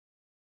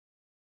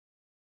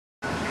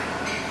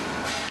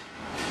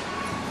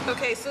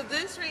Okay, so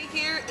this right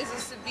here is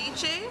a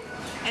ceviche,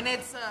 and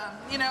it's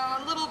you know,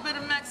 a little bit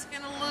of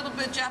Mexican, a little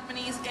bit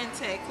Japanese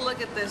intake.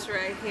 Look at this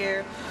right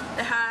here.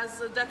 It has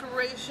the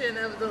decoration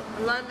of the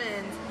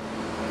lemons.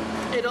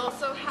 It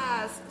also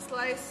has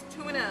sliced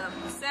tuna,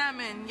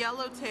 salmon,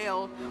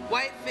 yellowtail,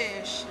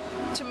 whitefish,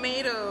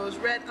 tomatoes,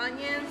 red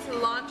onions,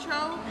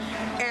 cilantro,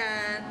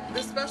 and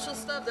the special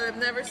stuff that I've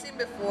never seen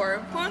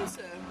before,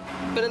 Ponzu.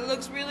 But it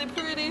looks really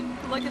pretty.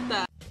 Look at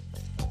that.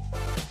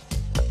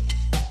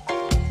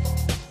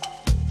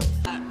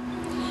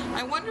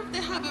 I wonder if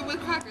they have it with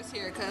crackers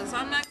here, because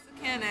I'm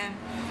Mexican and,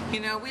 you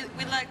know, we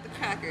like the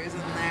crackers in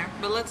there.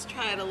 But let's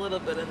try it a little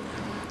bit in there.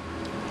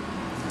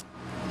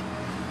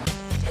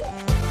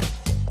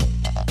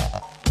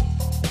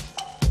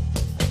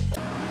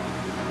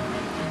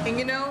 And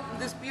you know,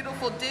 this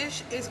beautiful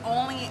dish is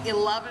only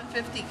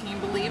 $11.50. Can you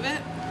believe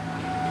it?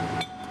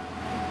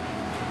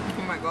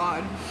 Oh my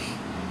god.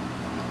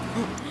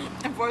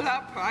 And for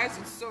that price,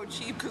 it's so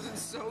cheap because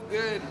it's so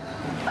good.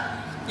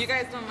 You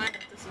guys don't mind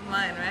if this is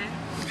mine, right?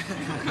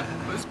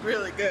 It's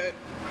really good.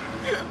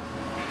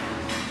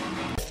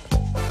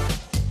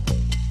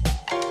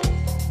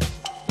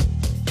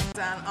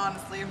 And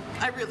honestly,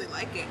 I really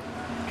like it.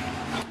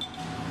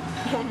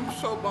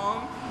 So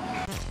bomb.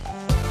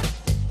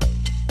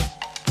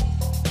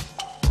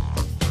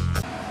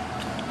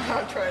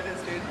 I'll try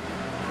this, dude.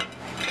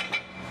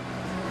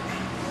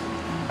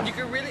 You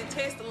can really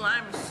taste the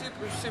lime is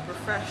super, super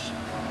fresh.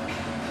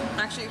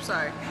 Actually,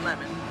 sorry,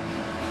 lemon.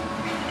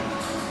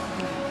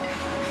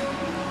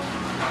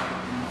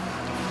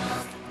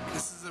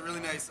 This is a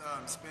really nice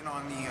spin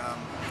on the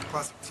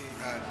classic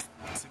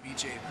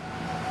ceviche.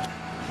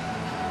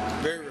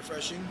 Very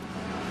refreshing.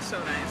 So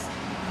nice.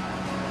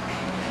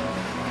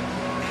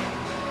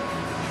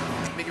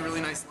 Make a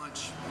really nice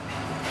lunch.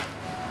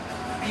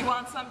 You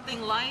want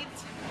something light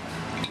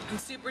and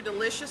super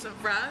delicious and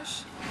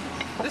fresh?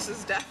 This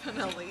is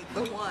definitely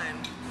the one.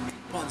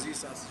 Ponzu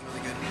sauce is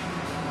really good.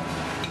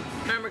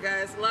 Remember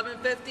guys,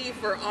 $11.50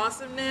 for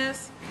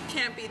awesomeness.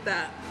 Can't beat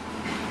that.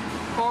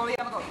 Oh,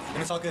 yeah,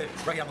 And it's all good.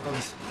 Right,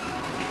 Yamagolis.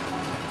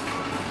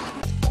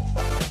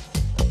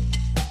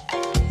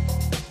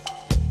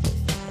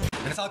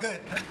 And it's all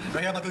good.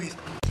 Right, Yamagolis.